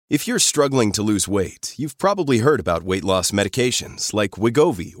If you're struggling to lose weight, you've probably heard about weight loss medications like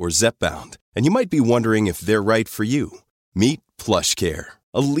Wegovy or Zepbound, and you might be wondering if they're right for you. Meet PlushCare,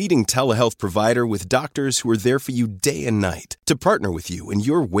 a leading telehealth provider with doctors who are there for you day and night to partner with you in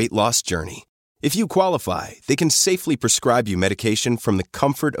your weight loss journey. If you qualify, they can safely prescribe you medication from the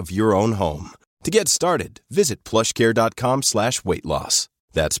comfort of your own home. To get started, visit plushcare.com/weightloss.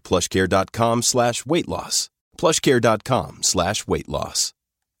 That's plushcare.com/weightloss. plushcare.com/weightloss.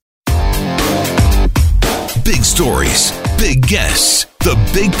 Big stories, big guests, the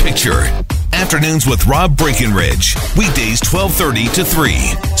big picture. Afternoons with Rob Breckenridge. Weekdays 1230 to 3,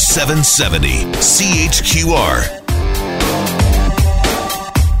 770 CHQR.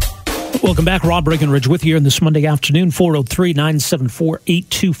 Welcome back. Rob Breckenridge with you here on this Monday afternoon.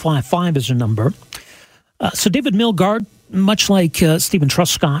 403-974-8255 is your number. So David Milgaard, much like Stephen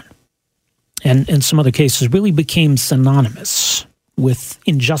Truscott and some other cases, really became synonymous with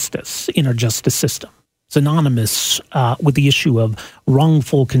injustice in our justice system. Synonymous with the issue of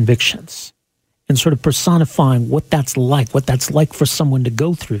wrongful convictions and sort of personifying what that's like for someone to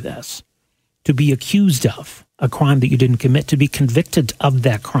go through this, to be accused of a crime that you didn't commit, to be convicted of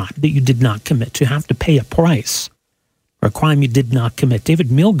that crime that you did not commit, to have to pay a price for a crime you did not commit. David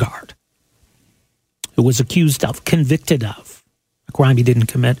Milgaard, who was accused of, convicted of a crime he didn't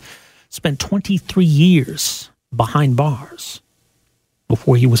commit, spent 23 years behind bars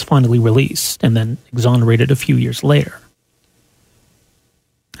before he was finally released and then exonerated a few years later.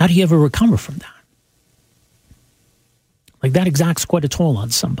 How do you ever recover from that? Like, that exacts quite a toll on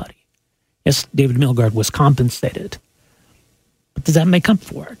somebody. Yes, David Milgaard was compensated, but does that make up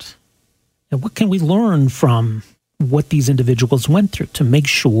for it? And what can we learn from what these individuals went through to make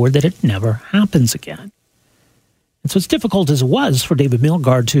sure that it never happens again? And so, as difficult as it was for David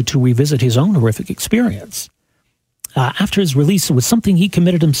Milgaard to revisit his own horrific experience, after his release, it was something he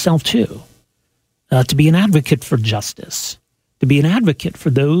committed himself to be an advocate for justice, to be an advocate for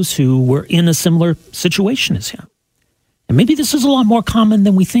those who were in a similar situation as him. And maybe this is a lot more common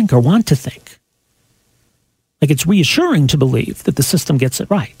than we think or want to think. Like, it's reassuring to believe that the system gets it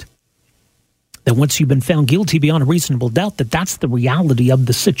right, that once you've been found guilty beyond a reasonable doubt, that's the reality of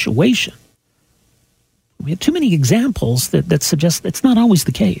the situation. We have too many examples that suggest that's not always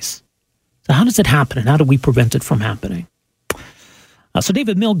the case. So how does it happen, and how do we prevent it from happening? So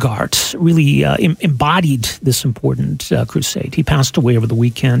David Milgaard really embodied this important crusade. He passed away over the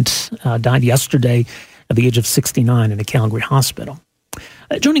weekend, died yesterday at the age of 69 in a Calgary hospital.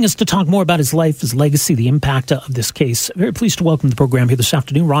 Joining us to talk more about his life, his legacy, the impact of this case, very pleased to welcome to the program here this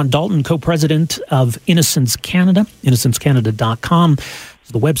afternoon, Ron Dalton, co-president of Innocence Canada, innocencecanada.com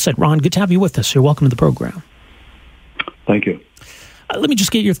is the website. Ron, good to have you with us. You're welcome to the program. Thank you. Let me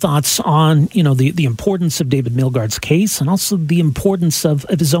just get your thoughts on, the importance of David Milgaard's case and also the importance of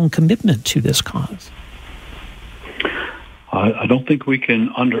his own commitment to this cause. I don't think we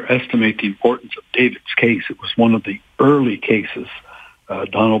can underestimate the importance of David's case. It was one of the early cases.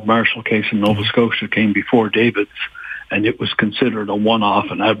 Donald Marshall case in Nova Scotia came before David's, and it was considered a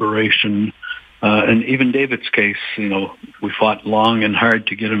one-off, an aberration. And even David's case, we fought long and hard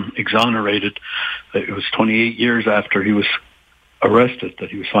to get him exonerated. It was 28 years after he was arrested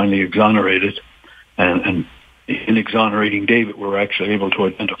that he was finally exonerated. And in exonerating David, we were actually able to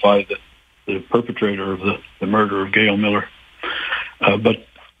identify the perpetrator of the murder of Gail Miller. But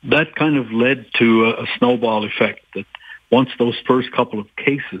that kind of led to a snowball effect that once those first couple of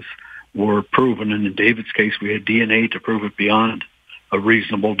cases were proven, and in David's case we had DNA to prove it beyond a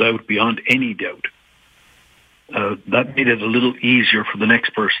reasonable doubt, beyond any doubt, that made it a little easier for the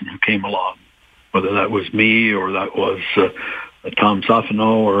next person who came along, whether that was me or that was Tom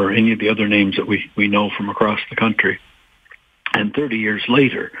Safano or any of the other names that we know from across the country. And 30 years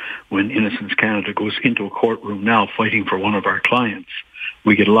later, when Innocence Canada goes into a courtroom now fighting for one of our clients,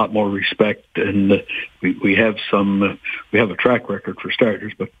 we get a lot more respect, and we have a track record for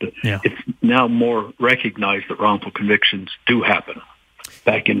starters, but it's now more recognized that wrongful convictions do happen.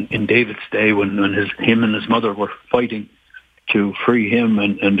 Back in David's day, when him and his mother were fighting to free him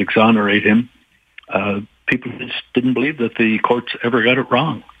and exonerate him, people just didn't believe that the courts ever got it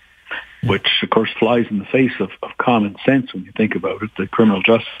wrong, which, of course, flies in the face of common sense when you think about it. The criminal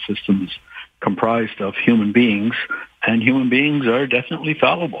justice system is comprised of human beings, and human beings are definitely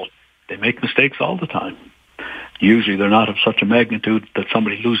fallible. They make mistakes all the time. Usually they're not of such a magnitude that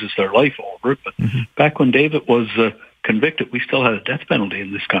somebody loses their life over it, but back when David was convicted, we still had a death penalty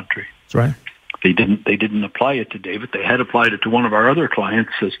in this country. That's right. They didn't apply it to David. They had applied it to one of our other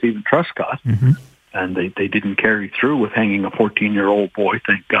clients, Stephen Truscott, and they didn't carry through with hanging a 14-year-old boy,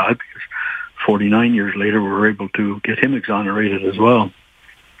 thank God, because 49 years later we were able to get him exonerated as well.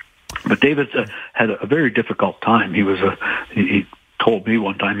 But David had a very difficult time. He told me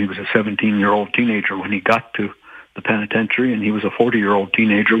one time he was a 17-year-old teenager when he got to the penitentiary, and he was a 40-year-old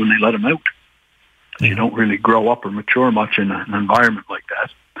teenager when they let him out. You don't really grow up or mature much in an environment like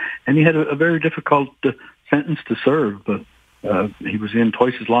that. And he had a very difficult sentence to serve. He was in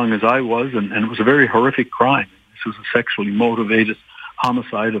twice as long as I was, and it was a very horrific crime. This was a sexually motivated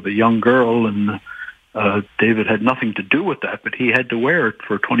homicide of a young girl, and David had nothing to do with that, but he had to wear it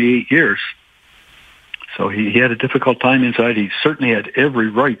for 28 years. So he had a difficult time inside. He certainly had every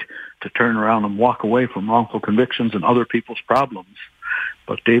right to turn around and walk away from wrongful convictions and other people's problems.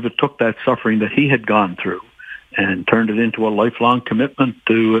 But David took that suffering that he had gone through and turned it into a lifelong commitment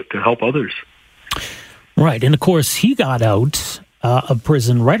to help others. Right. And of course, he got out of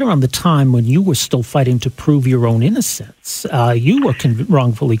prison right around the time when you were still fighting to prove your own innocence. You were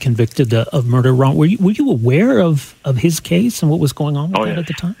wrongfully convicted of murder. Were you aware of his case and what was going on with that at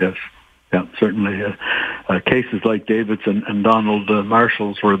the time? Yes. Yeah, certainly. Cases like David's and Donald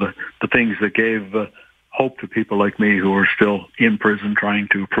Marshall's were the things that gave hope to people like me who are still in prison trying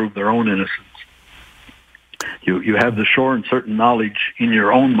to prove their own innocence. You have the sure and certain knowledge in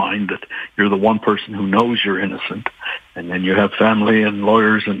your own mind that you're the one person who knows you're innocent, and then you have family and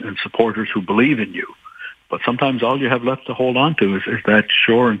lawyers and supporters who believe in you. But sometimes all you have left to hold on to is that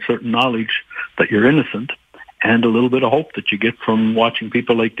sure and certain knowledge that you're innocent, and a little bit of hope that you get from watching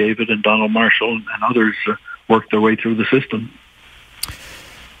people like David and Donald Marshall and others work their way through the system.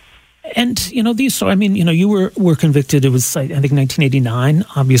 And, you were convicted, it was, I think, 1989.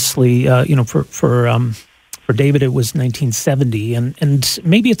 Obviously, for David, it was 1970. And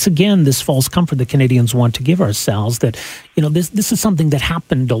maybe it's, again, this false comfort that Canadians want to give ourselves that, this is something that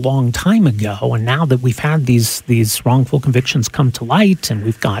happened a long time ago. And now that we've had these wrongful convictions come to light and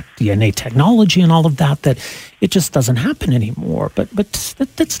we've got DNA technology and all of that it just doesn't happen anymore. But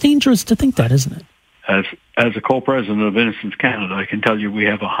that's dangerous to think that, isn't it? As a co-president of Innocence Canada, I can tell you we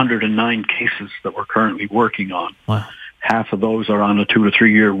have 109 cases that we're currently working on. Wow. Half of those are on a 2 to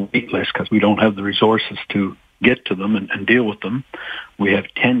 3 year wait list because we don't have the resources to get to them and deal with them. We have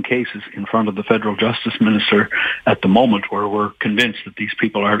 10 cases in front of the federal justice minister at the moment where we're convinced that these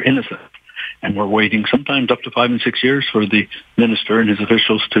people are innocent. And we're waiting sometimes up to 5 and 6 years for the minister and his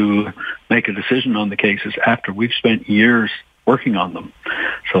officials to make a decision on the cases after we've spent years working on them.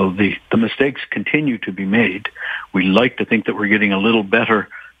 So the mistakes continue to be made. We like to think that we're getting a little better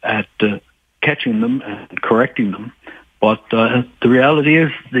at catching them and correcting them. But the reality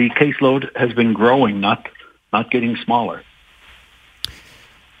is the caseload has been growing, not getting smaller.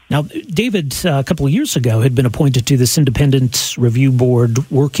 Now, David, a couple of years ago, had been appointed to this independent review board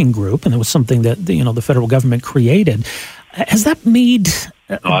working group, and it was something that the federal government created. Has that made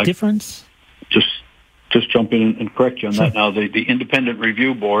a difference? Just jump in and correct you on that now. The independent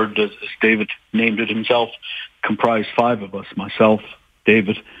review board, as David named it himself, comprised 5 of us, myself,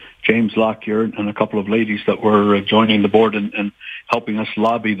 David, James Lockyer, and a couple of ladies that were joining the board and helping us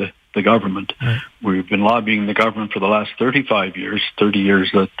lobby the government. Right. We've been lobbying the government for the last 35 years, 30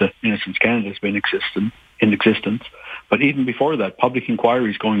 years that Innocence Canada has been in existence. But even before that, public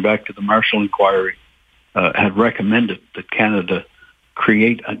inquiries going back to the Marshall Inquiry had recommended that Canada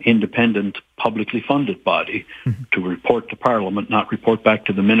create an independent, publicly funded body to report to Parliament, not report back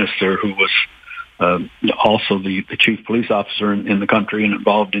to the minister, who was also the chief police officer in the country and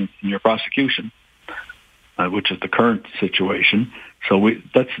involved in your prosecution, which is the current situation. So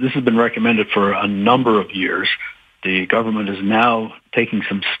this has been recommended for a number of years. The government is now taking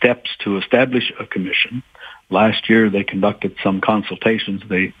some steps to establish a commission. Last year, they conducted some consultations.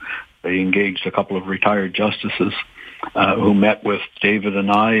 They engaged a couple of retired justices who met with David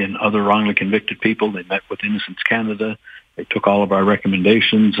and I and other wrongly convicted people. They met with Innocence Canada. They took all of our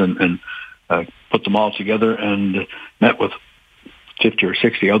recommendations and put them all together and met with 50 or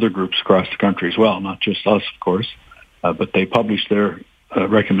 60 other groups across the country as well, not just us, of course. But they published their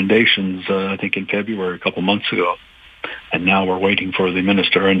recommendations, I think, in February, a couple months ago. And now we're waiting for the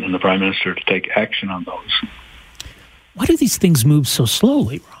minister and the prime minister to take action on those. Why do these things move so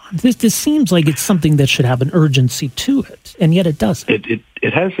slowly, Ron? This seems like it's something that should have an urgency to it, and yet it doesn't.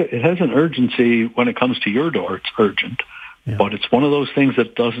 It has an urgency when it comes to your door. It's urgent. Yeah. But it's one of those things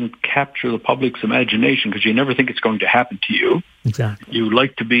that doesn't capture the public's imagination because you never think it's going to happen to you. Exactly. You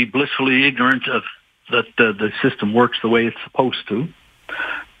like to be blissfully ignorant of that the system works the way it's supposed to.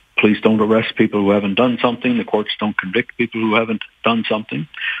 Police don't arrest people who haven't done something. The courts don't convict people who haven't done something.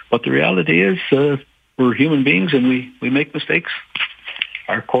 But the reality is we're human beings and we make mistakes.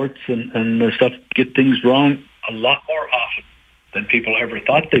 Our courts and stuff get things wrong a lot more often than people ever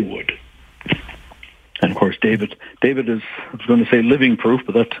thought they would. And of course, David is, I was going to say living proof,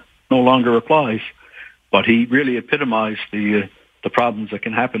 but no longer applies. But he really epitomized the problems that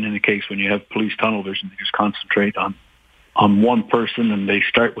can happen in a case when you have police tunnel vision. They just concentrate on one person, and they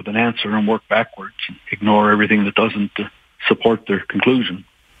start with an answer and work backwards and ignore everything that doesn't support their conclusion.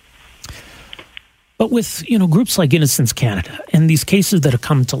 But with groups like Innocence Canada and these cases that have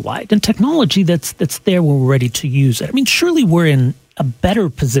come to light and technology that's there when we're ready to use it, I mean, surely we're in a better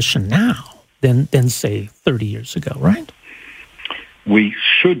position now than say 30 years ago, right? We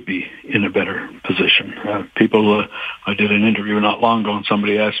should be in a better position. I did an interview not long ago, and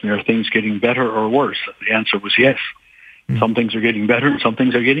somebody asked me, are things getting better or worse? The answer was yes. Mm-hmm. Some things are getting better and some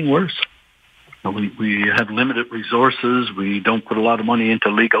things are getting worse. We have limited resources. We don't put a lot of money into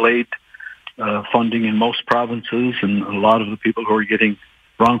legal aid funding in most provinces, and a lot of the people who are getting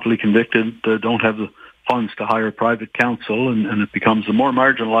wrongfully convicted don't have the funds to hire private counsel, and it becomes the more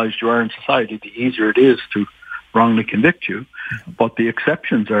marginalized you are in society, the easier it is to wrongly convict you. But the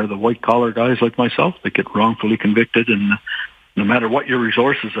exceptions are the white-collar guys like myself that get wrongfully convicted, and no matter what your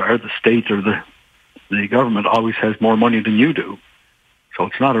resources are, the state or the government always has more money than you do. So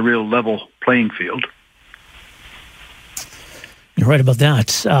it's not a real level playing field. You're right about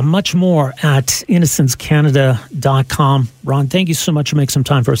that. Much more at innocencecanada.com. Ron, thank you so much for making some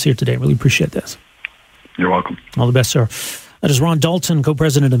time for us here today. Really appreciate this. You're welcome. All the best, sir. That is Ron Dalton,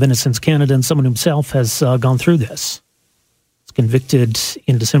 co-president of Innocence Canada, and someone himself has gone through this. He's convicted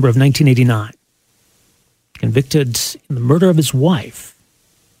in December of 1989. Convicted in the murder of his wife,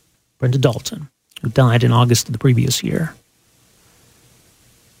 Brenda Dalton, who died in August of the previous year.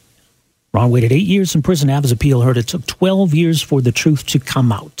 Ron waited 8 years in prison to have his appeal heard. It took 12 years for the truth to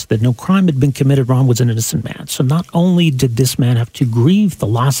come out, that no crime had been committed. Ron was an innocent man. So not only did this man have to grieve the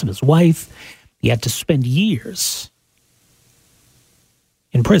loss of his wife, he had to spend years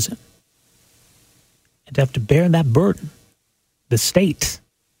in prison and to have to bear that burden, the state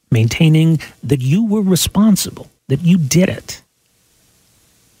maintaining that you were responsible, that you did it.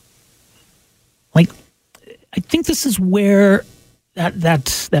 Like, I think this is where that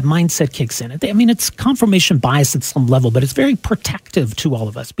mindset kicks in. I mean, it's confirmation bias at some level, but it's very protective to all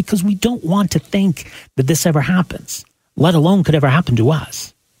of us because we don't want to think that this ever happens, let alone could ever happen to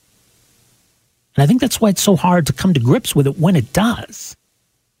us. And I think that's why it's so hard to come to grips with it when it does.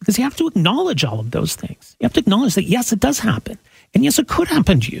 Because you have to acknowledge all of those things. You have to acknowledge that, yes, it does happen. And yes, it could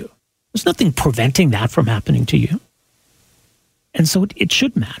happen to you. There's nothing preventing that from happening to you. And so it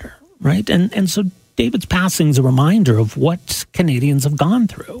should matter, right? And so David's passing is a reminder of what Canadians have gone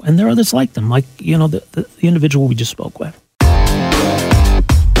through. And there are others like them, like, the individual we just spoke with.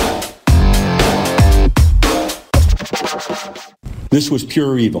 This was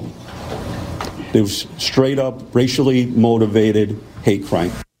pure evil. It was straight up racially motivated hate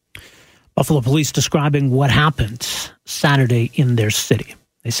crime. Buffalo police describing what happened Saturday in their city.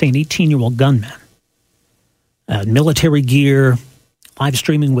 They say an 18-year-old gunman, military gear, live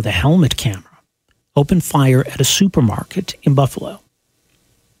streaming with a helmet camera, opened fire at a supermarket in Buffalo.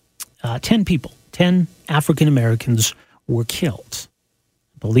 10 people, 10 African Americans were killed.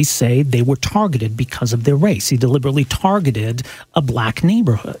 Police say they were targeted because of their race. He deliberately targeted a black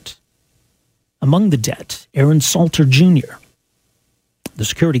neighborhood. Among the dead, Aaron Salter Jr., the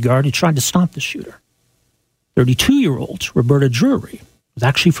security guard who tried to stop the shooter. 32-year-old Roberta Drury, was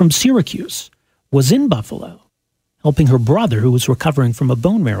actually from Syracuse, was in Buffalo, helping her brother who was recovering from a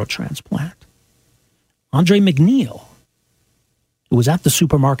bone marrow transplant. Andre McNeil, who was at the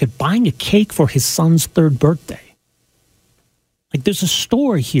supermarket buying a cake for his son's 3rd birthday. Like, there's a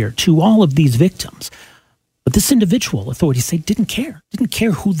story here to all of these victims. But this individual, authorities say, didn't care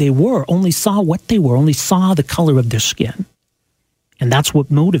who they were, only saw what they were, only saw the color of their skin. And that's what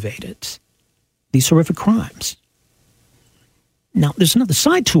motivated these horrific crimes. Now, there's another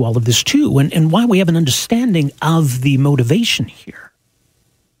side to all of this, too, and why we have an understanding of the motivation here.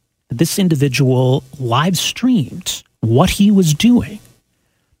 This individual live streamed what he was doing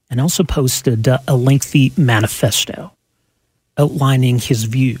and also posted a lengthy manifesto outlining his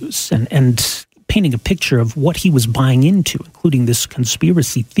views and painting a picture of what he was buying into, including this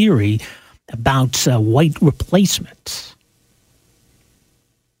conspiracy theory about white replacement.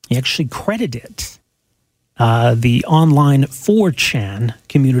 He actually credited the online 4chan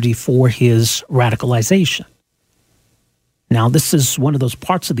community for his radicalization. Now, this is one of those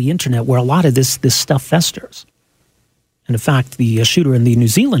parts of the internet where a lot of this stuff festers. And in fact, the shooter in the New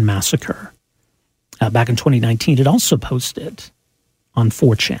Zealand massacre back in 2019, it also posted on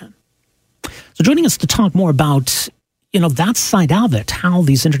 4chan. So joining us to talk more about, that side of it, how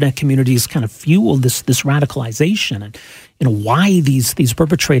these internet communities kind of fuel this radicalization and, why these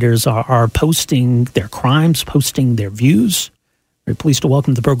perpetrators are posting their crimes, posting their views. Very pleased to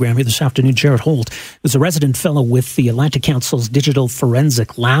welcome to the program here this afternoon Jared Holt, who's a resident fellow with the Atlantic Council's Digital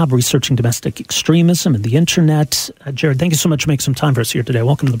Forensic Lab, researching domestic extremism and the Internet. Jared, thank you so much for making some time for us here today.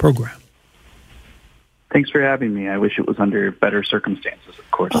 Welcome to the program. Thanks for having me. I wish it was under better circumstances, of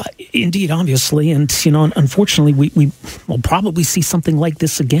course. Indeed, obviously. And, unfortunately, we will probably see something like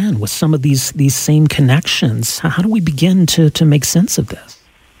this again with some of these same connections. How do we begin to make sense of this?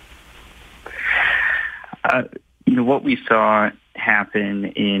 What we saw happen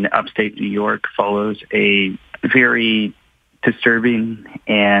in upstate New York follows a very disturbing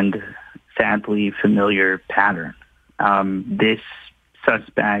and sadly familiar pattern. This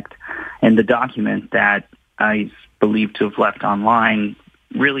suspect and the document that is believed to have left online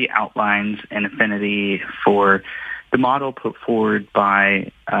really outlines an affinity for the model put forward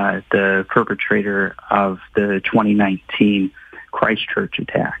by the perpetrator of the 2019 Christchurch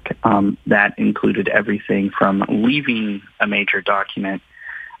attack. That included everything from leaving a major document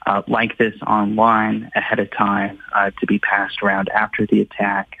like this online ahead of time to be passed around after the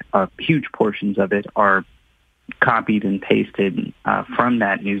attack. Huge portions of it are copied and pasted from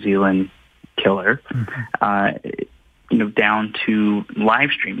that New Zealand killer, down to live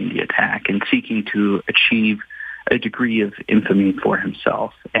streaming the attack and seeking to achieve a degree of infamy for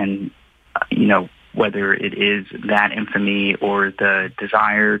himself. And, whether it is that infamy or the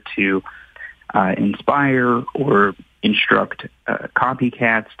desire to inspire or instruct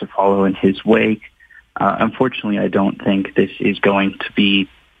copycats to follow in his wake, unfortunately, I don't think this is going to be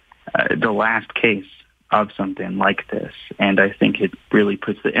the last case of something like this. And I think it really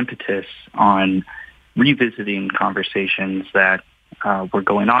puts the impetus on revisiting conversations that were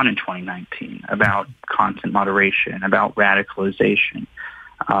going on in 2019 about content moderation, about radicalization.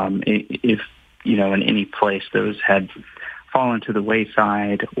 If, in any place those had fallen to the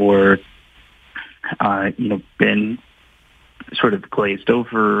wayside or, been sort of glazed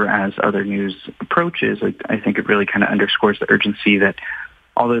over as other news approaches, I think it really kind of underscores the urgency that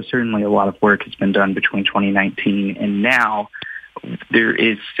although certainly a lot of work has been done between 2019 and now, there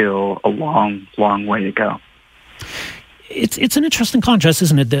is still a long, long way to go. It's an interesting contrast,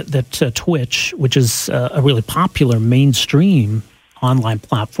 isn't it, that Twitch, which is a really popular mainstream online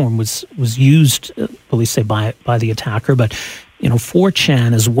platform, was used, at least say, by the attacker. But,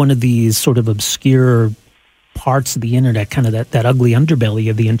 4chan is one of these sort of obscure parts of the Internet, kind of that ugly underbelly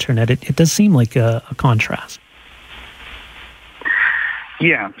of the Internet. It does seem like a contrast.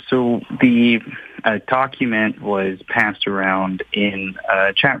 Yeah, so the document was passed around in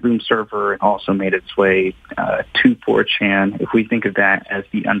a chat room server and also made its way to 4chan. If we think of that as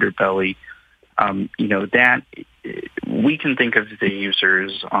the underbelly, that we can think of the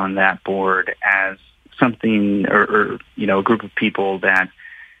users on that board as something or a group of people that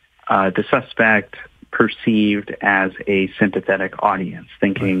the suspect perceived as a sympathetic audience,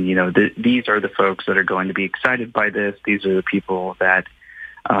 thinking, these are the folks that are going to be excited by this. These are the people that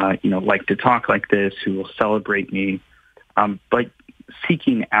like to talk like this, who will celebrate me. But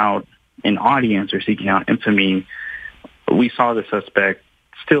seeking out an audience or seeking out infamy, we saw the suspect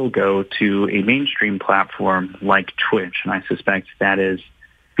still go to a mainstream platform like Twitch. And I suspect that is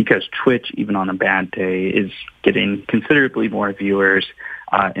because Twitch, even on a bad day, is getting considerably more viewers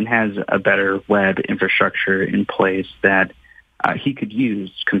and has a better web infrastructure in place that he could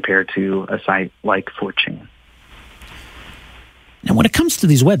use compared to a site like 4chan. Now, when it comes to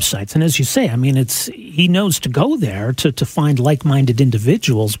these websites, and as you say, he knows to go there to find like-minded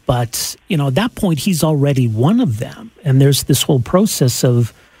individuals, but, at that point, he's already one of them. And there's this whole process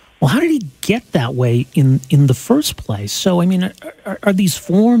of, well, how did he get that way in the first place? So, are these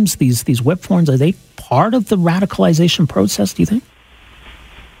forums, these web forums, are they part of the radicalization process, do you think?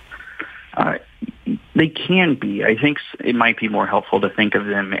 They can be. I think it might be more helpful to think of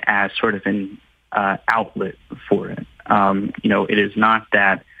them as sort of an outlet for it. It is not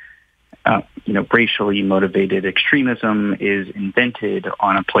that, racially motivated extremism is invented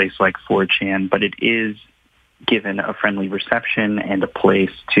on a place like 4chan, but it is given a friendly reception and a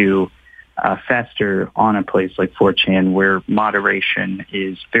place to fester on a place like 4chan where moderation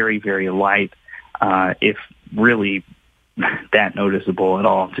is very, very light, if really that noticeable at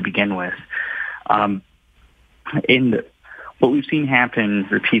all to begin with. And what we've seen happen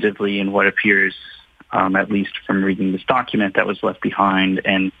repeatedly in what appears, at least from reading this document that was left behind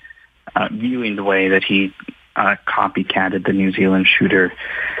and viewing the way that he copycatted the New Zealand shooter,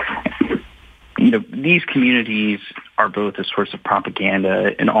 these communities are both a source of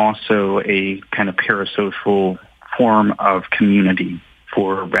propaganda and also a kind of parasocial form of community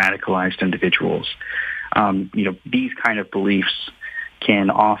for radicalized individuals. These kind of beliefs can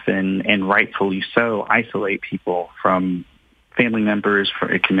often, and rightfully so, isolate people from family members.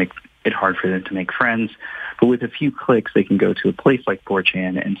 It can make it hard for them to make friends. But with a few clicks, they can go to a place like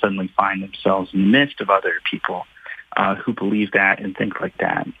 4chan and suddenly find themselves in the midst of other people who believe that and think like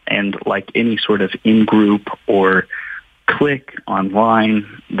that. And like any sort of in-group or click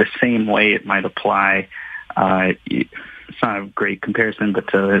online, the same way it might apply, it's not a great comparison, but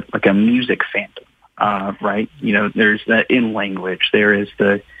to like a music fandom, right? There's that in language. There is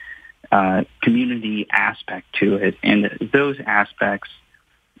the community aspect to it. And those aspects,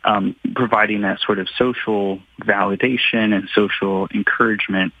 providing that sort of social validation and social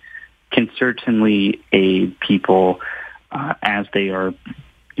encouragement, can certainly aid people as they are,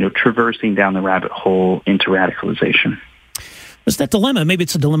 traversing down the rabbit hole into radicalization. There's that dilemma. Maybe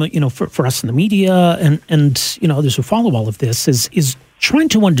it's a dilemma, for us in the media and others who follow all of this is trying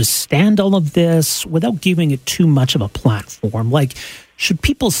to understand all of this without giving it too much of a platform. Like, should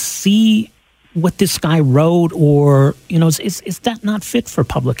people see what this guy wrote, or is that not fit for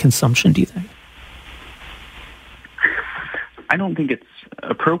public consumption, do you think? I don't think it's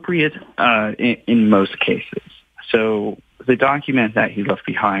appropriate in most cases. So the document that he left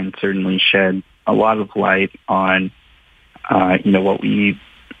behind certainly shed a lot of light on what we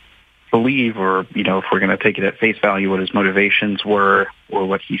believe, or if we're going to take it at face value, what his motivations were or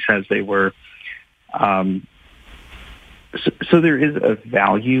what he says they were. So there is a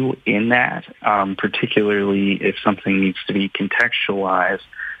value in that, particularly if something needs to be contextualized.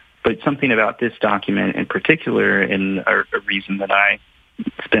 But something about this document in particular, and a reason that I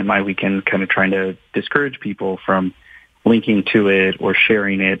spent my weekend kind of trying to discourage people from linking to it or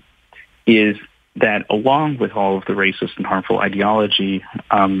sharing it, is that along with all of the racist and harmful ideology,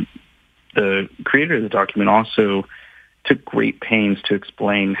 the creator of the document also took great pains to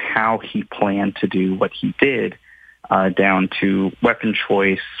explain how he planned to do what he did, down to weapon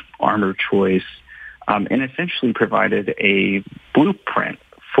choice, armor choice, and essentially provided a blueprint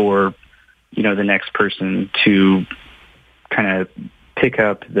for, the next person to kind of pick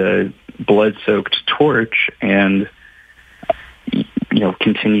up the blood-soaked torch and,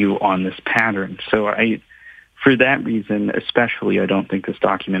 continue on this pattern. So for that reason, especially, I don't think this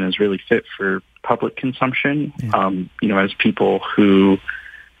document is really fit for public consumption. Yeah. As people who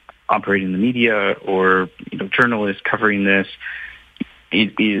operate in the media or, journalists covering this,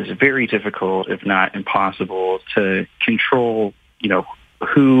 it is very difficult, if not impossible, to control,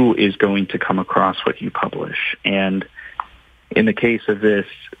 who is going to come across what you publish. And in the case of this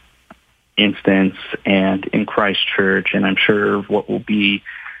instance and in Christchurch, and I'm sure what will be,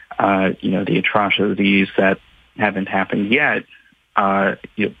 the atrocities that haven't happened yet,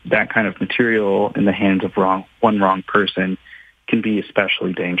 that kind of material in the hands of one wrong person can be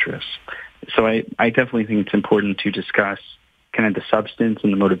especially dangerous. So I definitely think it's important to discuss kind of the substance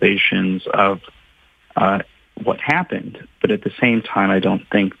and the motivations of what happened. But at the same time, I don't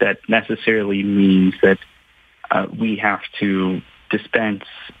think that necessarily means that we have to dispense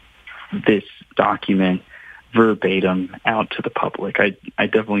this document verbatim out to the public. I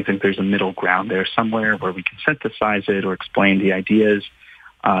definitely think there's a middle ground there somewhere where we can synthesize it or explain the ideas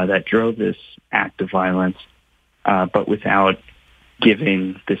that drove this act of violence, but without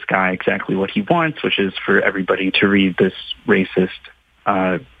giving this guy exactly what he wants, which is for everybody to read this racist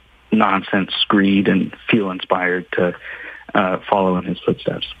nonsense screed and feel inspired to follow in his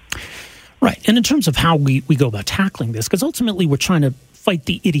footsteps. Right. And in terms of how we go about tackling this, because ultimately we're trying to fight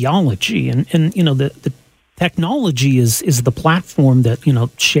the ideology, and the technology is the platform that,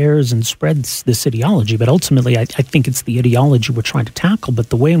 shares and spreads this ideology. But ultimately, I think it's the ideology we're trying to tackle.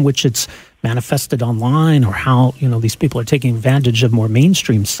 But the way in which it's manifested online, or how, these people are taking advantage of more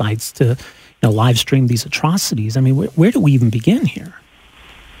mainstream sites to, live stream these atrocities. I mean, where do we even begin here?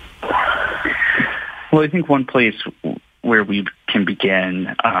 Well, I think one place where we can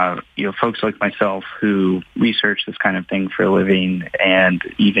begin, folks like myself who research this kind of thing for a living, and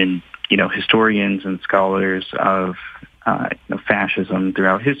even, historians and scholars of fascism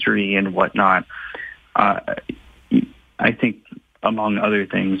throughout history and whatnot, I think, among other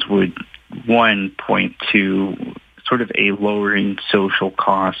things, would, one, point to sort of a lowering social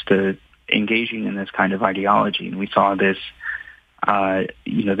cost to engaging in this kind of ideology. And we saw this,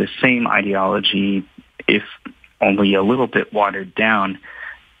 the same ideology, if only a little bit watered down,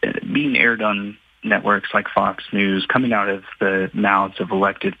 being aired on networks like Fox News, coming out of the mouths of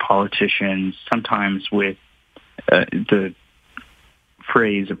elected politicians, sometimes with the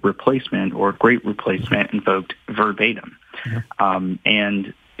phrase replacement or great replacement invoked verbatim. Mm-hmm.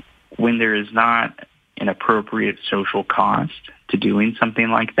 And when there is not an appropriate social cost to doing something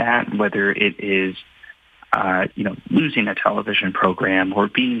like that, whether it is, losing a television program or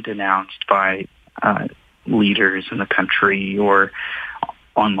being denounced by leaders in the country or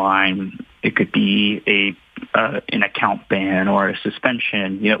online. It could be an account ban or a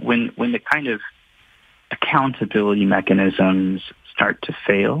suspension. When the kind of accountability mechanisms start to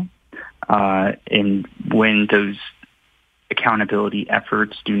fail, and when those accountability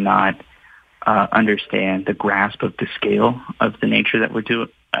efforts do not understand the grasp of the scale of the nature that we're doing,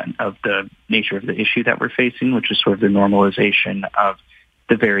 of the nature of the issue that we're facing, which is sort of the normalization of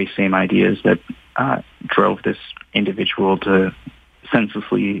the very same ideas that drove this individual to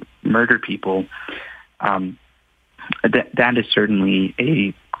senselessly murder people. That is certainly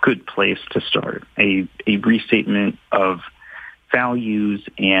a good place to start. A restatement of values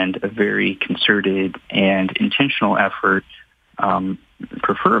and a very concerted and intentional effort,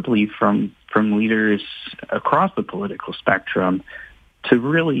 preferably from leaders across the political spectrum, to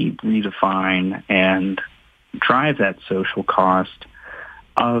really redefine and drive that social cost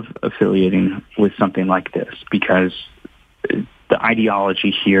of affiliating with something like this, because the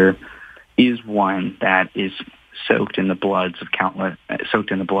ideology here is one that is soaked in the blood of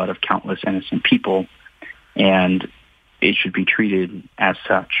countless innocent people, and it should be treated as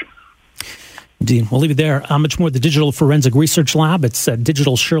such. Dean, we'll leave it there. Much more at the Digital Forensic Research Lab. It's at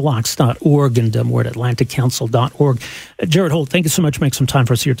digitalsherlocks.org and more at atlanticcouncil.org. Jared Holt, thank you so much for making some time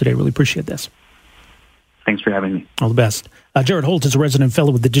for us here today. Really appreciate this. Thanks for having me. All the best. Jared Holt is a resident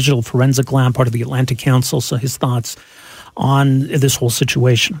fellow with the Digital Forensic Lab, part of the Atlantic Council, so his thoughts on this whole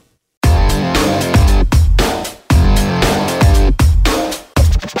situation.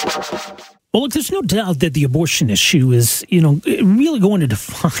 Well, look, there's no doubt that the abortion issue is, really going to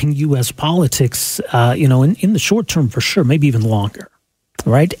define U.S. politics, in the short term for sure, maybe even longer,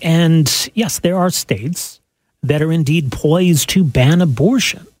 right? And yes, there are states that are indeed poised to ban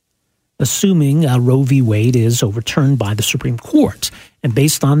abortion, assuming Roe v. Wade is overturned by the Supreme Court. And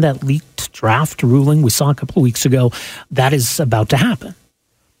based on that leaked draft ruling we saw a couple of weeks ago, that is about to happen.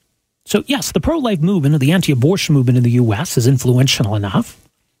 So yes, the pro-life movement or the anti-abortion movement in the U.S. is influential enough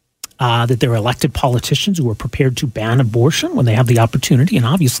that there are elected politicians who are prepared to ban abortion when they have the opportunity. And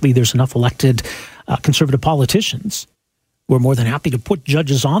obviously there's enough elected conservative politicians who are more than happy to put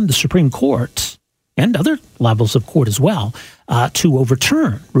judges on the Supreme Court and other levels of court as well to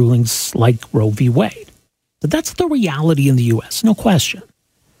overturn rulings like Roe v. Wade. But that's the reality in the U.S., no question.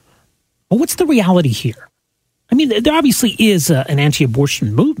 But what's the reality here? I mean, there obviously is an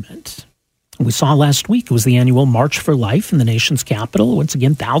anti-abortion movement. We saw last week, it was the annual March for Life in the nation's capital. Once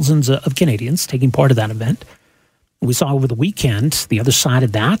again, thousands of Canadians taking part of that event. We saw over the weekend, the other side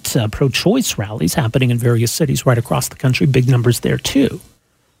of that, pro-choice rallies happening in various cities right across the country, big numbers there too.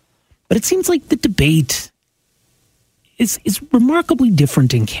 But it seems like the debate is remarkably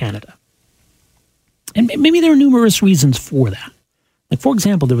different in Canada. And maybe there are numerous reasons for that. Like, for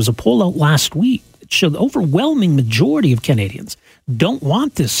example, there was a poll out last week that showed the overwhelming majority of Canadians don't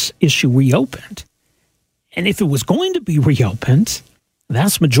want this issue reopened. And if it was going to be reopened, the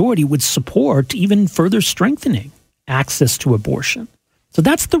vast majority would support even further strengthening access to abortion. So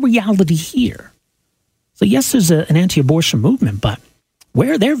that's the reality here. So yes, there's an anti-abortion movement, but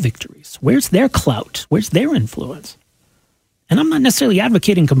where are their victories? Where's their clout? Where's their influence? And I'm not necessarily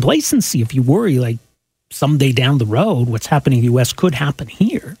advocating complacency if you worry like someday down the road what's happening in the U.S. could happen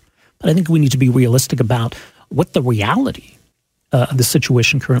here. But I think we need to be realistic about what the reality of the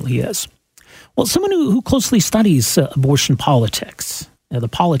situation currently is. Well, someone who closely studies abortion politics, the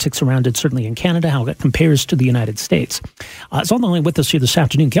politics around it, certainly in Canada, how it compares to the United States, is on the line with us here this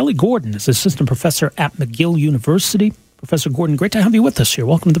afternoon. Kelly Gordon is assistant professor at McGill University. Professor Gordon, great to have you with us here.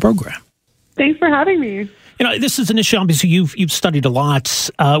 Welcome to the program. Thanks for having me. This is an issue, obviously, you've studied a lot.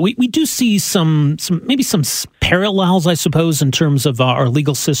 We do see some parallels, I suppose, in terms of our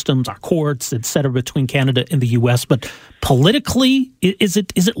legal systems, our courts, et cetera, between Canada and the U.S. But politically, is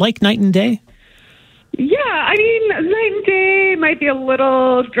it like night and day? Yeah, I mean, night and day might be a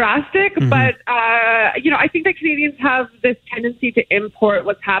little drastic, but, I think that Canadians have this tendency to import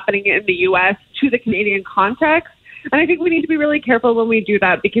what's happening in the U.S. to the Canadian context. And I think we need to be really careful when we do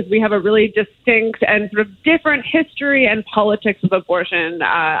that because we have a really distinct and sort of different history and politics of abortion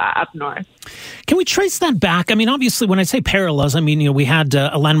up north. Can we trace that back? I mean, obviously, when I say parallels, I mean, we had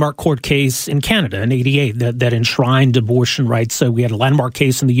a landmark court case in Canada in 88 that enshrined abortion rights. So we had a landmark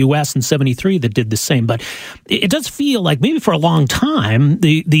case in the U.S. in 73 that did the same. But it does feel like maybe for a long time,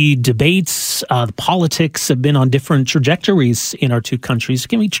 the debates, the politics have been on different trajectories in our two countries.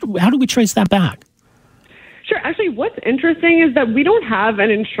 How do we trace that back? Sure. Actually, what's interesting is that we don't have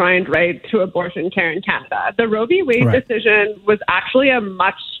an enshrined right to abortion care in Canada. The Roe v. Wade decision was actually a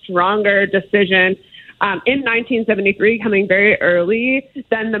much stronger decision in 1973, coming very early,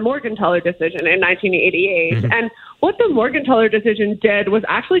 than the Morgentaler decision in 1988. Mm-hmm. And what the Morgentaler decision did was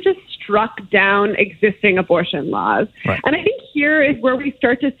actually just struck down existing abortion laws. Right. And I think here is where we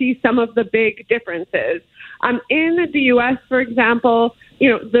start to see some of the big differences. In the U.S., for example,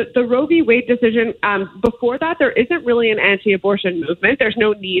 the Roe v. Wade decision, before that, there isn't really an anti-abortion movement. There's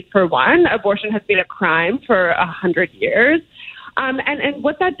no need for one. Abortion has been a crime for 100 years. And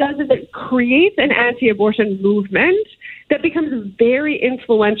what that does is it creates an anti-abortion movement that becomes very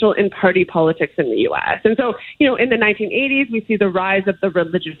influential in party politics in the U.S. And so, in the 1980s, we see the rise of the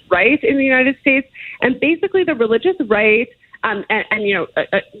religious right in the United States. And basically the religious right,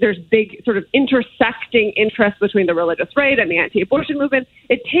 there's big sort of intersecting interests between the religious right and the anti-abortion movement.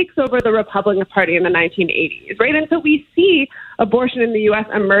 It takes over the Republican Party in the 1980s, right? And so we see abortion in the U.S.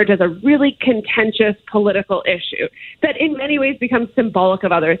 emerge as a really contentious political issue that in many ways becomes symbolic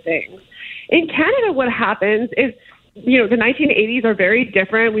of other things. In Canada, what happens is, the 1980s are very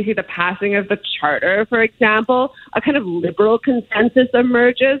different. We see the passing of the Charter, for example. A kind of liberal consensus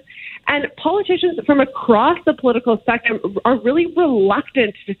emerges. And politicians from across the political spectrum are really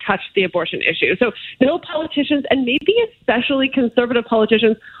reluctant to touch the abortion issue. So no politicians, and maybe especially conservative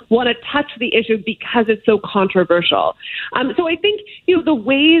politicians, want to touch the issue because it's so controversial. So I think, the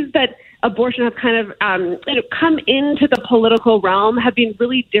ways that abortion have kind of come into the political realm have been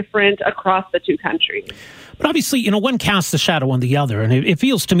really different across the two countries. But obviously, one casts a shadow on the other. And it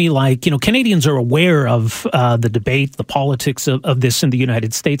feels to me like, Canadians are aware of the debate, the politics of this in the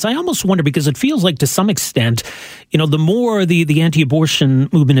United States. I almost wonder, because it feels like to some extent, the more the anti-abortion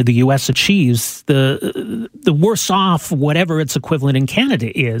movement in the U.S. achieves, the worse off whatever its equivalent in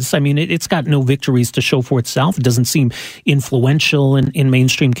Canada is. I mean, it's got no victories to show for itself. It doesn't seem influential in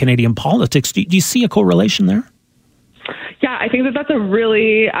mainstream Canadian politics. Do you see a correlation there? Yeah, I think that's a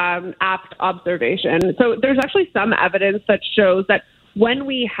really apt observation. So there's actually some evidence that shows that when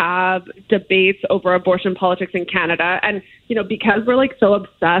we have debates over abortion politics in Canada, and, because we're so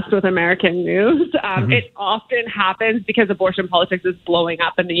obsessed with American news, it often happens because abortion politics is blowing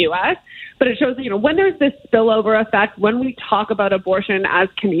up in the U.S. But it shows, when there's this spillover effect, when we talk about abortion as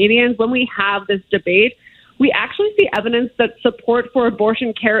Canadians, when we have this debate, we actually see evidence that support for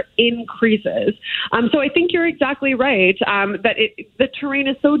abortion care increases. So I think you're exactly right, that the terrain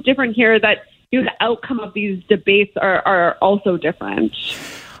is so different here that the outcome of these debates are also different.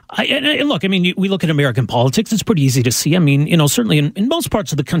 Look, we look at American politics. It's pretty easy to see. Certainly in most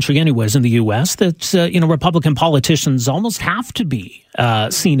parts of the country anyways, in the U.S., that, Republican politicians almost have to be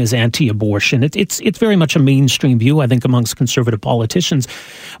seen as anti-abortion. It's very much a mainstream view, I think, amongst conservative politicians.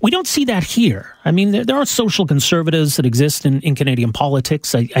 We don't see that here. There are social conservatives that exist in Canadian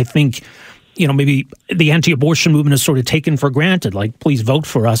politics. I think, maybe the anti-abortion movement is sort of taken for granted, like, please vote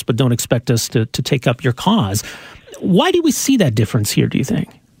for us, but don't expect us to take up your cause. Why do we see that difference here, do you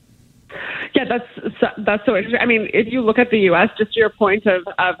think? Yeah, that's so interesting. If you look at the U.S., just to your point of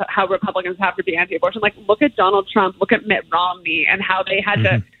how Republicans have to be anti-abortion, look at Donald Trump, look at Mitt Romney, and how they had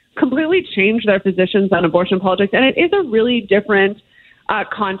to completely change their positions on abortion politics. And it is a really different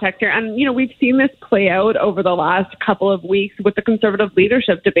context here. And, we've seen this play out over the last couple of weeks with the conservative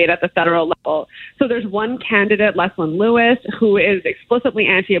leadership debate at the federal level. So there's one candidate, Leslyn Lewis, who is explicitly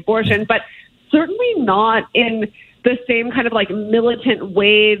anti-abortion, but certainly not in the same kind of militant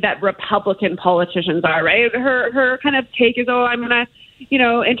way that Republican politicians are, right? Her kind of take is, I'm going to,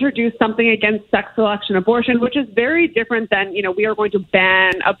 introduce something against sex selection abortion, which is very different than, we are going to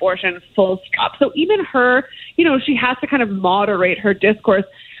ban abortion full stop. So even her, she has to kind of moderate her discourse.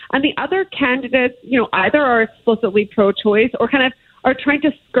 And the other candidates, either are explicitly pro-choice or kind of are trying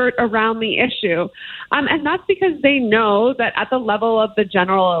to skirt around the issue. And that's because they know that at the level of the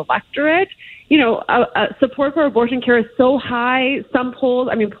general electorate, support for abortion care is so high. Some polls,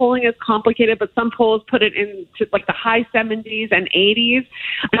 polling is complicated, but some polls put it into the high 70s and 80s,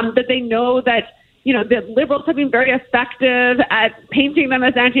 that they know that, the liberals have been very effective at painting them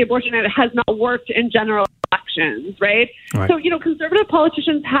as anti-abortion, and it has not worked in general elections, right? So, conservative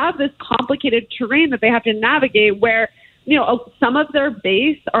politicians have this complicated terrain that they have to navigate where, some of their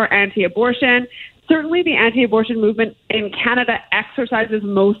base are anti-abortion. Certainly the anti-abortion movement in Canada exercises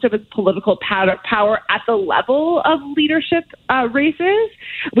most of its political power at the level of leadership races.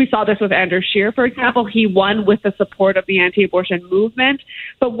 We saw this with Andrew Scheer, for example. He won with the support of the anti-abortion movement.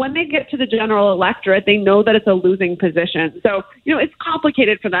 But when they get to the general electorate, they know that it's a losing position. So, it's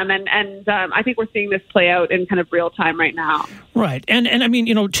complicated for them. And I think we're seeing this play out in kind of real time right now. Right. And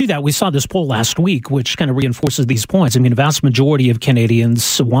to that, we saw this poll last week, which kind of reinforces these points. A vast majority of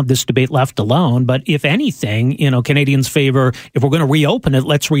Canadians want this debate left alone. But that, if anything, Canadians favor, if we're going to reopen it,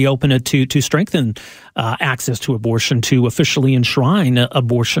 let's reopen it to strengthen access to abortion, to officially enshrine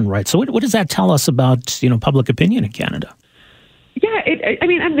abortion rights. So what does that tell us about, public opinion in Canada? Yeah,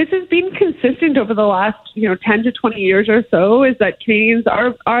 and this has been consistent over the last, 10 to 20 years or so, is that Canadians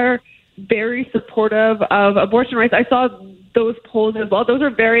are very supportive of abortion rights. I saw those polls as well. Those are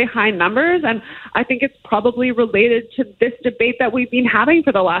very high numbers, and I think it's probably related to this debate that we've been having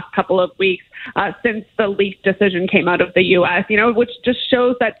for the last couple of weeks since the leaked decision came out of the U.S., which just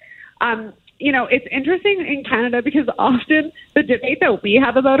shows that, it's interesting in Canada because often the debate that we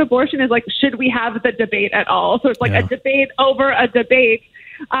have about abortion is like, should we have the debate at all? So it's like a debate over a debate.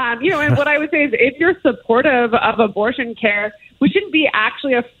 And what I would say is if you're supportive of abortion care, we shouldn't be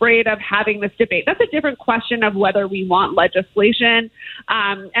actually afraid of having this debate. That's a different question of whether we want legislation.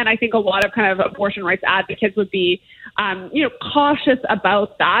 And I think a lot of kind of abortion rights advocates would be, cautious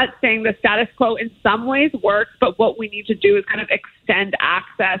about that, saying the status quo in some ways works, but what we need to do is kind of extend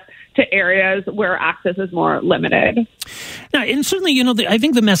access to areas where access is more limited. Now, and certainly, I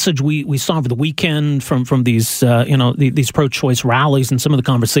think the message we saw over the weekend from these, these pro-choice rallies and some of the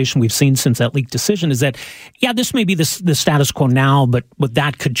conversation we've seen since that leaked decision is that, this may be the status quo now, but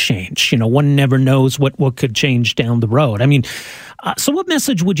that could change. One never knows what could change down the road. I mean, so what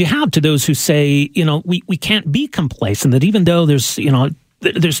message would you have to those who say, we can't be complacent, that even though there's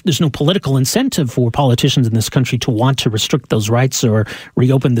no political incentive for politicians in this country to want to restrict those rights or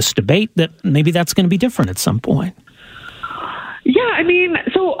reopen this debate, that maybe that's going to be different at some point? Yeah,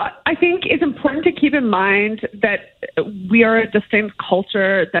 so I think it's important to keep in mind that we are a distinct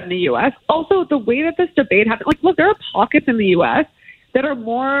culture than the U.S. Also, the way that this debate happened, look, there are pockets in the U.S. that are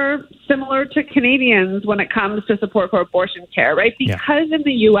more similar to Canadians when it comes to support for abortion care, right? Because in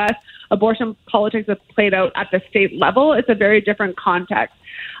the U.S., abortion politics is played out at the state level. It's a very different context.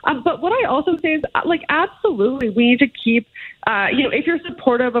 But what I also say is, absolutely, we need to keep, if you're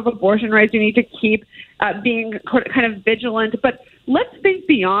supportive of abortion rights, you need to keep being kind of vigilant. But let's think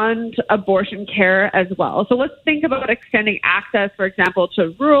beyond abortion care as well. So let's think about extending access, for example,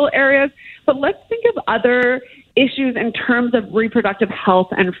 to rural areas. But let's think of other issues in terms of reproductive health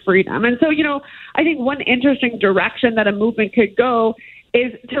and freedom. And so, I think one interesting direction that a movement could go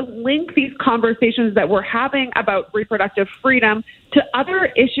is to link these conversations that we're having about reproductive freedom to other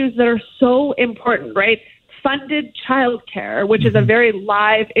issues that are so important, right? Funded childcare, which is a very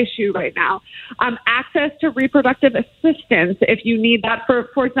live issue right now. Access to reproductive assistance, if you need that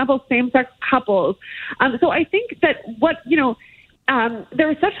for example, same-sex couples. So I think that there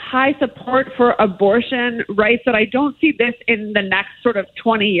is such high support for abortion rights that I don't see this in the next sort of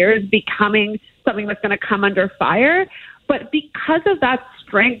 20 years becoming something that's going to come under fire. But because of that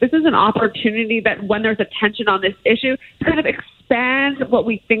strength, this is an opportunity that when there's a tension on this issue, to kind of expand what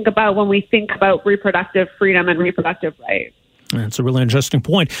we think about when we think about reproductive freedom and reproductive rights. That's a really interesting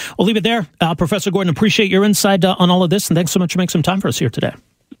point. We'll leave it there. Professor Gordon, appreciate your insight on all of this, and thanks so much for making some time for us here today.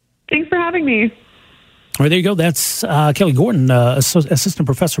 Thanks for having me. All right, there you go. That's Kelly Gordon, Assistant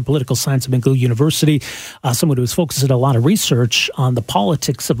Professor of Political Science at McGill University, someone who has focused a lot of research on the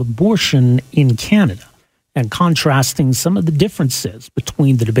politics of abortion in Canada, and contrasting some of the differences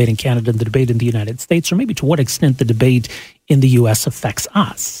between the debate in Canada and the debate in the United States, or maybe to what extent the debate in the U.S. affects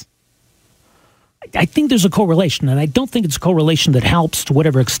us. I think there's a correlation, and I don't think it's a correlation that helps to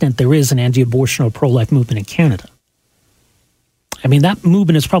whatever extent there is an anti-abortion or pro-life movement in Canada. That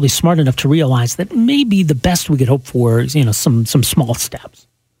movement is probably smart enough to realize that maybe the best we could hope for is, some small steps,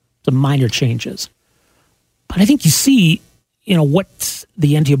 some minor changes. But I think you see, what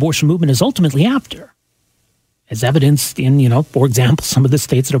the anti-abortion movement is ultimately after, as evidenced in, for example, some of the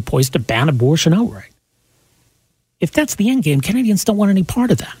states that are poised to ban abortion outright. If that's the end game, Canadians don't want any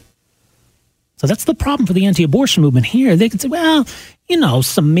part of that. So that's the problem for the anti-abortion movement here. They could say, well,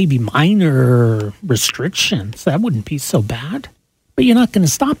 some maybe minor restrictions, that wouldn't be so bad. But you're not going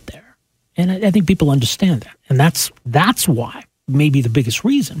to stop there. And I think people understand that. And that's why, maybe the biggest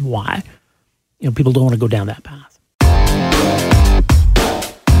reason why, people don't want to go down that path.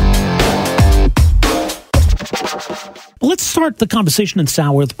 Well, let's start the conversation in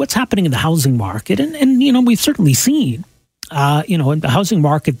Sour with what's happening in the housing market. And we've certainly seen, in the housing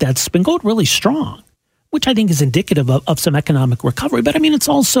market that's been going really strong, which I think is indicative of some economic recovery. But it's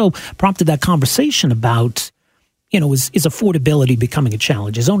also prompted that conversation about, is affordability becoming a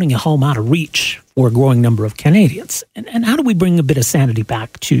challenge? Is owning a home out of reach for a growing number of Canadians? And how do we bring a bit of sanity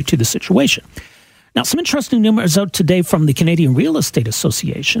back to the situation? Now, some interesting numbers out today from the Canadian Real Estate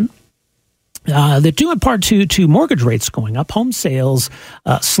Association. They're due in part to mortgage rates going up. Home sales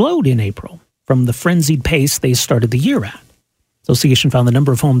slowed in April from the frenzied pace they started the year at. Association found the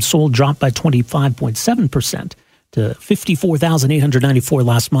number of homes sold dropped by 25.7% to 54,894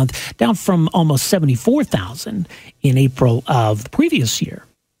 last month, down from almost 74,000 in April of the previous year,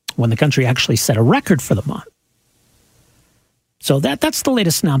 when the country actually set a record for the month. So that's the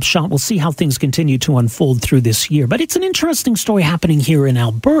latest snapshot. We'll see how things continue to unfold through this year. But it's an interesting story happening here in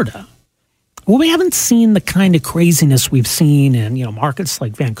Alberta. Well, we haven't seen the kind of craziness we've seen in, markets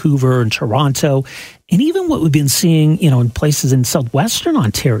like Vancouver and Toronto, and even what we've been seeing, in places in southwestern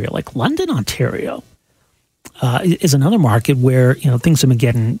Ontario, like London, Ontario, is another market where, things have been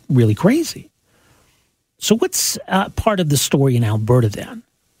getting really crazy. So what's part of the story in Alberta then?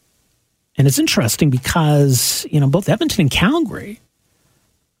 And it's interesting because, both Edmonton and Calgary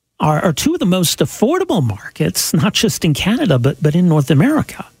are two of the most affordable markets, not just in Canada, but in North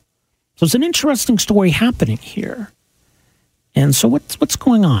America. So it's an interesting story happening here. And so what's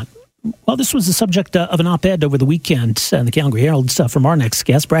going on? Well, this was the subject of an op-ed over the weekend in the Calgary Herald from our next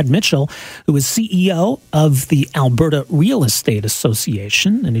guest, Brad Mitchell, who is CEO of the Alberta Real Estate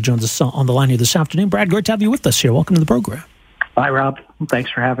Association. And he joins us on the line here this afternoon. Brad, great to have you with us here. Welcome to the program. Hi, Rob. Thanks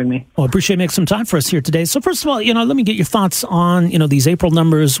for having me. Well, I appreciate making some time for us here today. So first of all, let me get your thoughts on, these April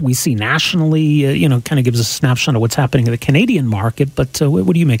numbers we see nationally, kind of gives us a snapshot of what's happening in the Canadian market. But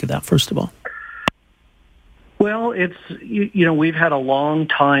what do you make of that, first of all? Well, it's, we've had a long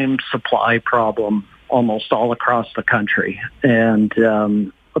time supply problem almost all across the country. And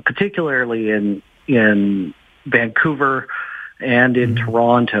particularly in Vancouver and in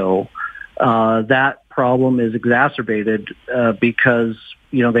Toronto, that problem is exacerbated because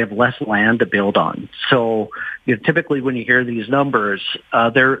they have less land to build on. So typically when you hear these numbers,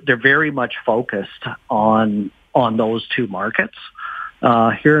 they're very much focused on those two markets.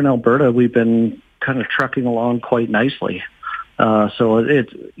 Here in Alberta, we've been kind of trucking along quite nicely. So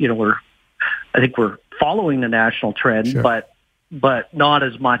it's I think we're following the national trend, sure, but not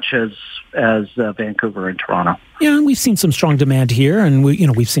as much as Vancouver and Toronto. Yeah, and we've seen some strong demand here, and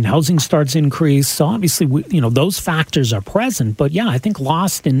we've seen housing starts increase. So obviously, those factors are present. But yeah, I think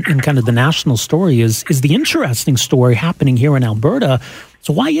lost in kind of the national story is the interesting story happening here in Alberta.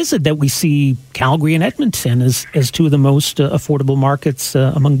 So why is it that we see Calgary and Edmonton as two of the most affordable markets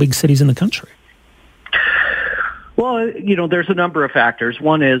among big cities in the country? Well, there's a number of factors.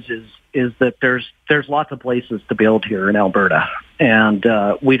 One is that there's lots of places to build here in Alberta, and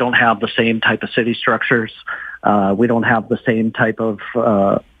we don't have the same type of city structures. We don't have the same type of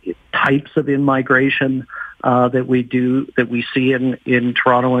types of in-migration that we see in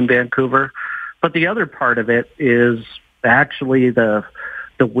Toronto and Vancouver. But the other part of it is actually the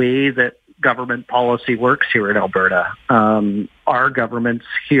way that government policy works here in Alberta. Our governments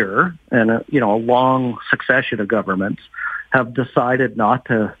here, and a long succession of governments, have decided not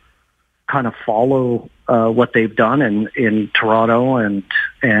to kind of follow what they've done in Toronto and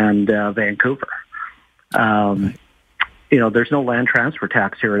Vancouver. There's no land transfer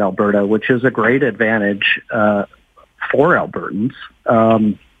tax here in Alberta, which is a great advantage for Albertans.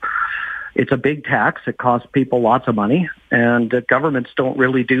 It's a big tax. It costs people lots of money, and governments don't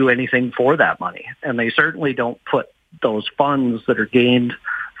really do anything for that money. And they certainly don't put those funds that are gained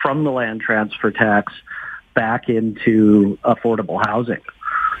from the land transfer tax back into affordable housing.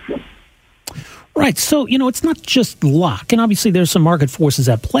 Right. So, it's not just luck. And obviously there's some market forces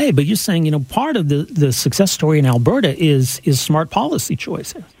at play, but you're saying, part of the success story in Alberta is smart policy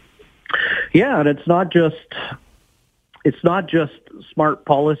choices. Yeah, and it's not just smart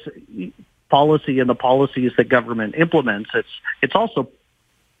policy and the policies that government implements. It's also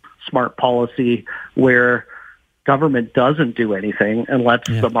smart policy where government doesn't do anything and lets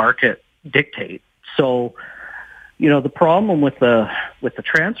the market dictate. So, the problem with the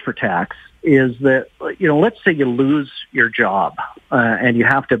transfer tax is that, let's say you lose your job and you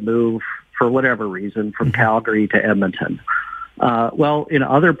have to move for whatever reason from Calgary to Edmonton. Well, in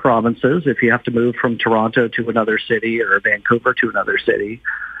other provinces, if you have to move from Toronto to another city or Vancouver to another city,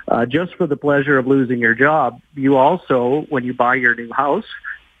 just for the pleasure of losing your job, you also, when you buy your new house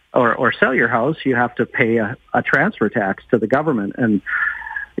or sell your house, you have to pay a transfer tax to the government. And,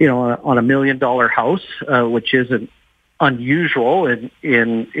 on $1 million house, which isn't unusual in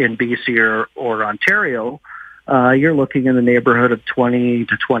BC or Ontario, you're looking in the neighborhood of $20,000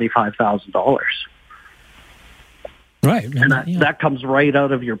 to $25,000. Right. And that comes right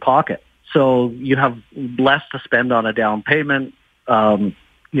out of your pocket. So you have less to spend on a down payment.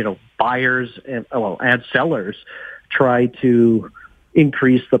 Buyers and sellers try to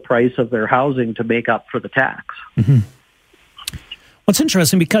increase the price of their housing to make up for the tax. Mm-hmm. Well, it's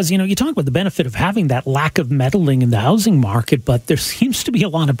interesting because, you talk about the benefit of having that lack of meddling in the housing market, but there seems to be a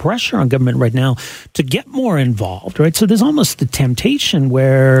lot of pressure on government right now to get more involved, right? So there's almost a temptation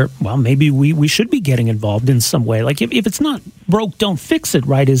where, well, maybe we should be getting involved in some way. Like if it's not broke, don't fix it,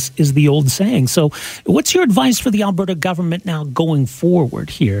 right, is the old saying. So what's your advice for the Alberta government now going forward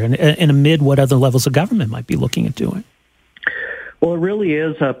here and amid what other levels of government might be looking at doing? Well, it really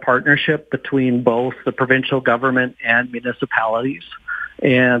is a partnership between both the provincial government and municipalities.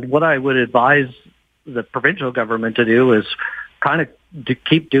 And what I would advise the provincial government to do is kind of to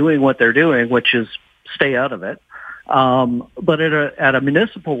keep doing what they're doing, which is stay out of it. But at a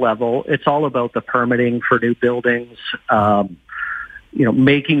municipal level, it's all about the permitting for new buildings,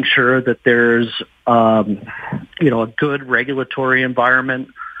 making sure that there's, a good regulatory environment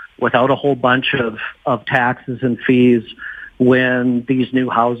without a whole bunch of taxes and fees when these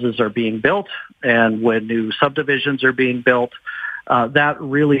new houses are being built and when new subdivisions are being built. That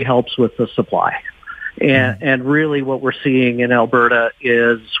really helps with the supply. And really what we're seeing in Alberta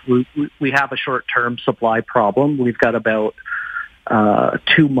is we have a short-term supply problem. We've got about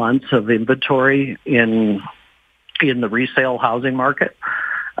 2 months of inventory in the resale housing market.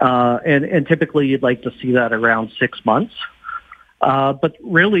 And typically you'd like to see that around 6 months. But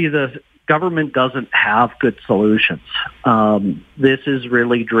really the government doesn't have good solutions. This is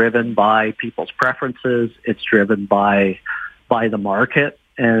really driven by people's preferences. It's driven by the market.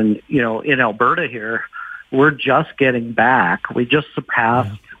 And, in Alberta here, we're just getting back. We just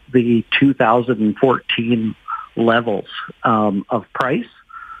surpassed the 2014 levels of price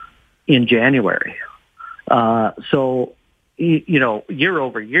in January. So, year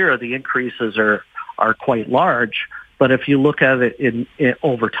over year, the increases are quite large. But if you look at it in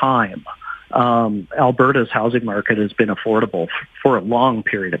over time, Alberta's housing market has been affordable for a long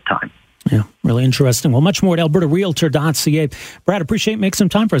period of time. Yeah, really interesting. Well, much more at albertarealtor.ca. Brad, appreciate making some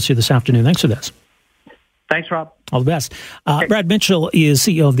time for us here this afternoon. Thanks for this. Thanks, Rob. All the best. Brad Mitchell is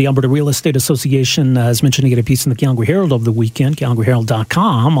CEO of the Alberta Real Estate Association. As mentioned, he had a piece in the Calgary Herald over the weekend,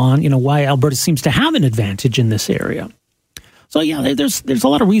 calgaryherald.com, on why Alberta seems to have an advantage in this area. So, yeah, there's a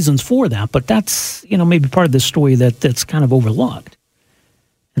lot of reasons for that, but that's, maybe part of the story that's kind of overlooked.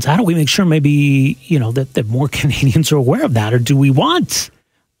 And so how do we make sure maybe, that more Canadians are aware of that? Or do we want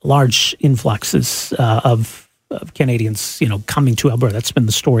large influxes of Canadians, coming to Alberta? That's been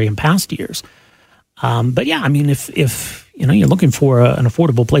the story in past years. But, yeah, I mean, if you're looking for an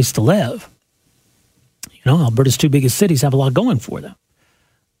affordable place to live, Alberta's two biggest cities have a lot going for them.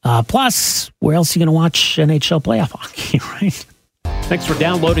 Plus, where else are you going to watch NHL playoff hockey, right? Thanks for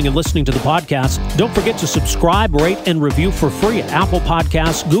downloading and listening to the podcast. Don't forget to subscribe, rate, and review for free at Apple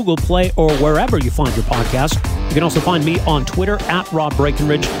Podcasts, Google Play, or wherever you find your podcast. You can also find me on Twitter at Rob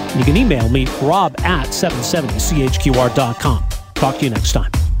Breckenridge, and you can email me, rob@770chqr.com. Talk to you next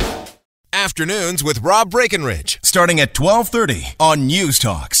time. Afternoons with Rob Breckenridge, starting at 12:30 on News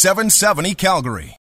Talk 770 Calgary.